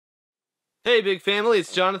Hey big family,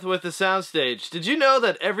 it's Jonathan with the Soundstage. Did you know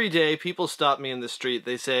that every day people stop me in the street,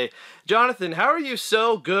 they say, Jonathan, how are you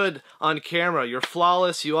so good on camera? You're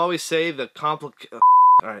flawless, you always say the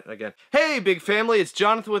Alright, again. Hey big family, it's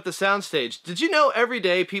Jonathan with the Soundstage. Did you know every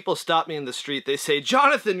day people stop me in the street, they say,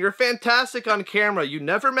 Jonathan, you're fantastic on camera, you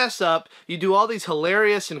never mess up, you do all these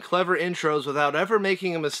hilarious and clever intros without ever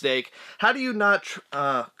making a mistake. How do you not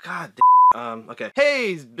okay.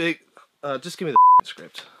 Hey big, just give me the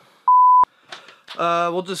script.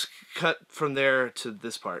 We'll just cut from there to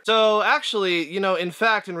this part. So actually, you know, in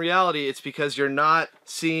fact, in reality, it's because you're not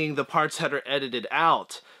seeing the parts that are edited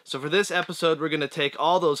out. So for this episode, we're gonna take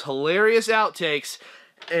all those hilarious outtakes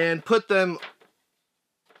and put them,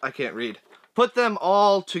 put them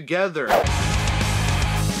all together.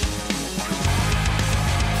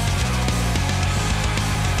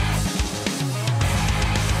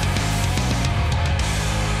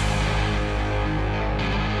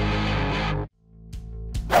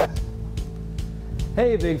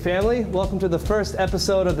 Hey big family, welcome to the first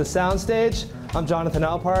episode of the Soundstage. I'm Jonathan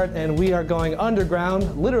Alpart and we are going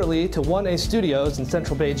underground, literally to 1A Studios in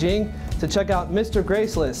central Beijing to check out Mr.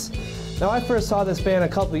 Graceless. Now I first saw this band a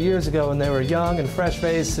couple of years ago when they were young and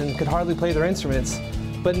fresh-faced and could hardly play their instruments.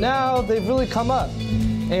 But now they've really come up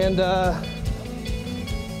and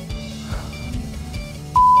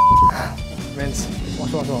rinse,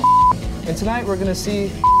 wash. And tonight we're gonna see,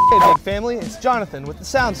 hey big family, it's Jonathan with the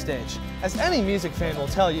Soundstage. As any music fan will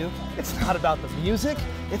tell you, it's not about the music,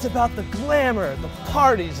 it's about the glamour, the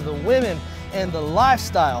parties, the women, and the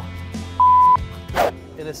lifestyle.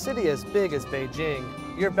 In a city as big as Beijing,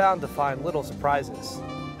 you're bound to find little surprises.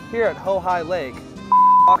 Here at Ho-Hai Lake,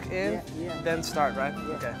 walk in, then start, right?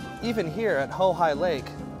 Yeah. Okay. Even here at Ho-Hai Lake,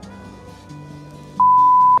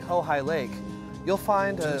 you'll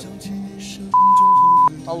find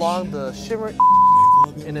along the shimmer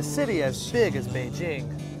in a city as big as Beijing.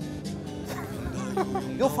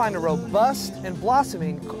 You'll find a robust and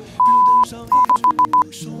blossoming.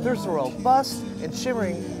 There's a robust and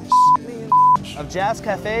shimmering of jazz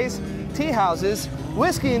cafes, tea houses,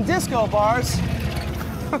 whiskey and disco bars,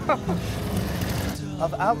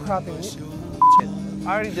 of outcropping.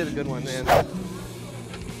 I already did a good one, man.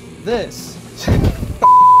 This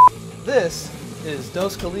is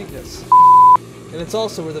Dos Calicas, and it's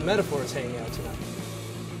also where the Metaphor is hanging out tonight.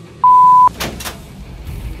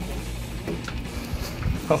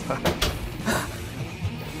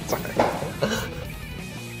 Sorry.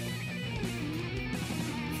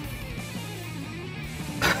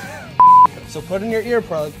 So put in your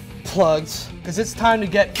plugs, because it's time to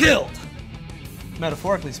get killed.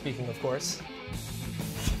 Metaphorically speaking, of course.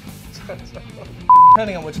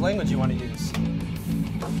 Depending on which language you want to use.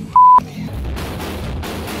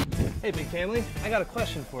 Hey big family, I got a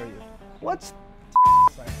question for you. Let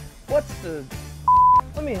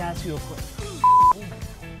me ask you a question.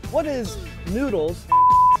 What is Noodles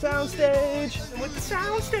Soundstage? With the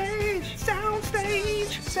Soundstage,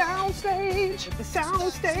 with the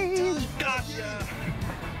Soundstage. Gotcha.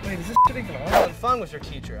 Wait, is this shit even on? Having fun with your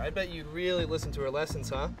teacher. I bet you'd really listen to her lessons,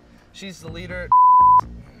 huh? She's the leader.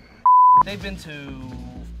 They've been to.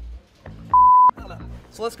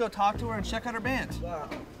 So let's go talk to her and check out her band. Wow.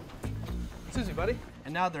 Excuse me, buddy.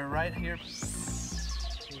 And now they're right here.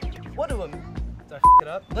 What do them? Did I f it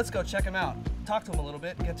up? Let's go check him out. Talk to him a little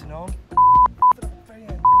bit, get to know him.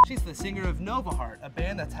 She's the singer of Nova Heart, a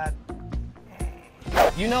band that's had...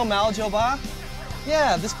 You know Maljoba?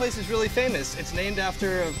 Yeah, this place is really famous. It's named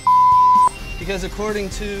after because according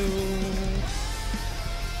to...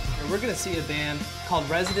 We're gonna see a band called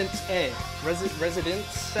Residence A.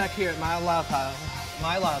 Residence back here at My Love.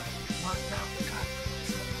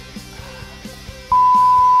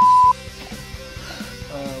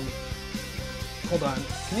 Hold on.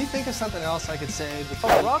 Can you think of something else I could say?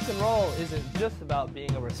 Because rock and roll isn't just about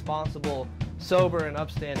being a responsible, sober, and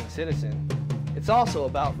upstanding citizen. It's also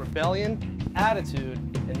about rebellion, attitude,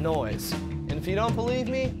 and noise. And if you don't believe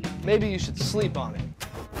me, maybe you should sleep on it.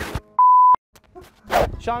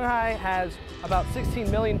 Shanghai has about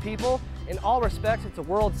 16 million people. In all respects, it's a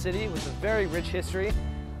world city with a very rich history.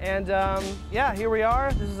 And yeah, here we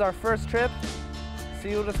are. This is our first trip.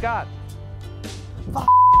 See what it's got.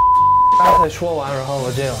 刚才说完，然后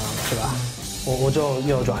我这样是吧？我就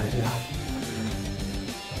右转一下。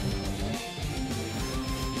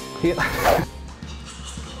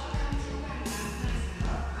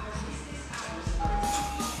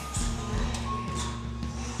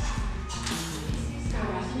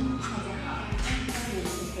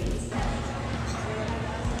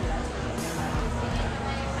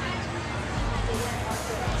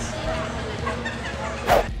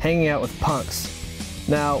Hanging out with punks.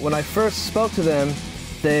 Now, when I first spoke to them,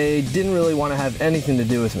 they didn't really want to have anything to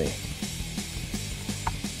do with me.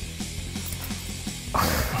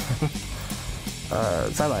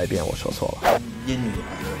再来一遍，我说错了。英米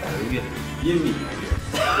粤，英米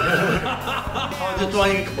粤，然后就装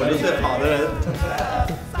一个口就最好的人。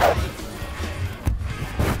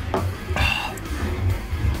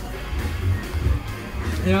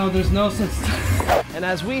You know, there's no such. And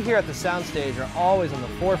as we here at the Soundstage are always on the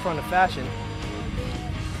forefront of fashion,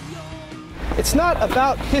 it's not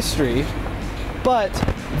about history, but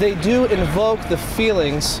they do invoke the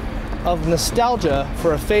feelings of nostalgia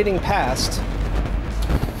for a fading past.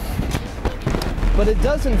 But it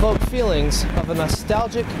does invoke feelings of a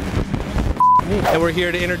nostalgic music. And we're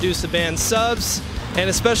here to introduce the band Subs, and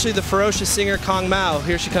especially the ferocious singer Kong Mao.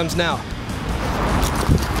 Here she comes now.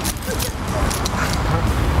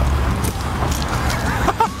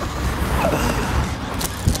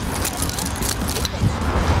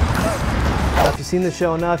 If you've seen the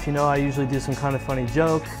show enough, you know I usually do some kind of funny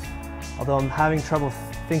joke. Although I'm having trouble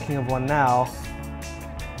thinking of one now.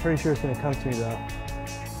 Pretty sure it's going to come to me though.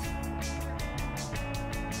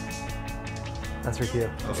 That's for cue.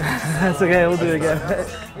 Okay. That's okay, we'll do it again.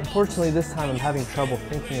 Unfortunately, this time I'm having trouble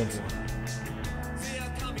thinking of one.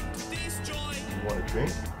 You want a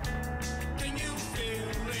drink?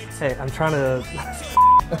 Hey, I'm trying to...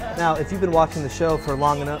 Now, if you've been watching the show for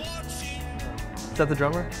long enough... Is that the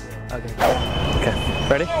drummer? Okay. Okay,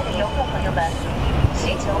 ready?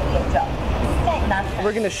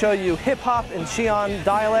 We're going to show you hip-hop and Xi'an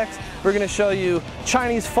dialects. We're going to show you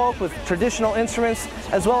Chinese folk with traditional instruments,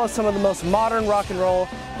 as well as some of the most modern rock and roll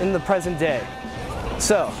in the present day.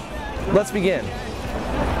 So, let's begin.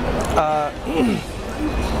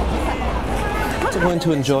 We're going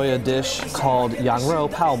to enjoy a dish called Yangrou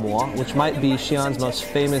Paomo, which might be Xi'an's most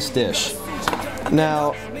famous dish.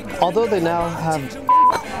 Now, although they now have...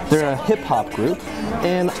 They're a hip-hop group,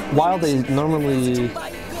 and while they normally...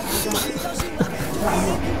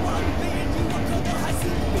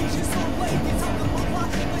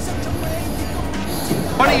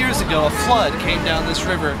 20 years ago, a flood came down this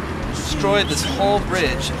river, destroyed this whole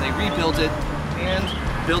bridge. They rebuilt it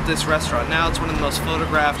and built this restaurant. Now it's one of the most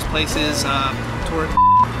photographed places toward.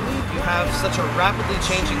 You have such a rapidly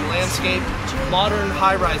changing landscape, modern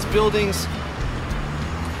high-rise buildings.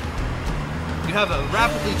 You have a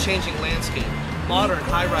rapidly changing landscape, modern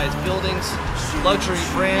high-rise buildings, luxury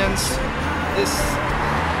brands.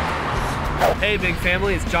 Hey big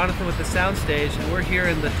family, it's Jonathan with the Soundstage, and we're here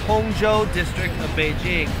in the Tongzhou district of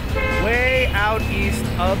Beijing, way out east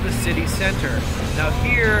of the city center. Now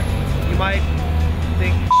here, you might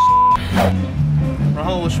think 然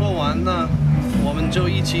后我说完呢，我们就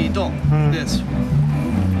一起动 this.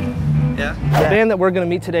 Yeah? The band that we're going to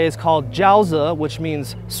meet today is called Jiaozi, which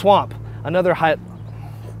means swamp. Another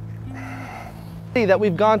city that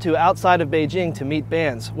we've gone to outside of Beijing to meet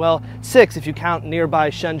bands. Well, 6 if you count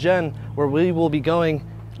nearby Shenzhen, where we will be going.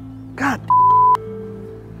 God,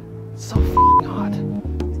 so